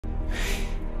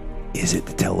Is it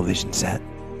the television set?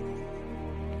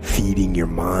 Feeding your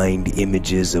mind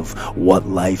images of what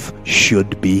life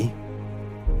should be?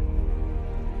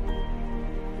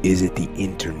 Is it the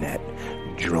internet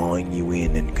drawing you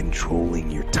in and controlling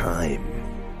your time?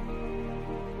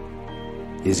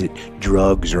 Is it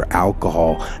drugs or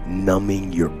alcohol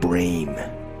numbing your brain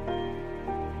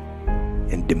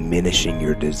and diminishing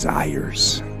your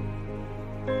desires?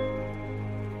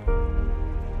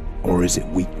 Or is it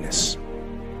weakness?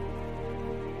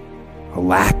 A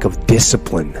lack of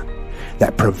discipline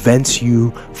that prevents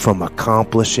you from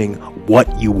accomplishing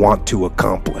what you want to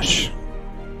accomplish.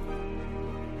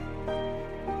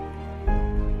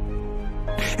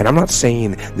 And I'm not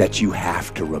saying that you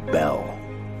have to rebel.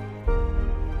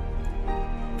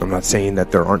 I'm not saying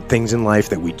that there aren't things in life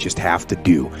that we just have to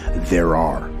do. There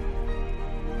are.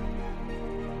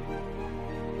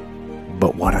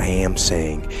 But what I am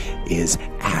saying is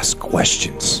ask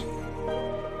questions.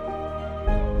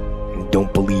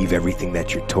 Don't believe everything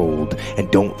that you're told, and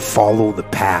don't follow the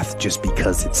path just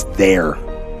because it's there.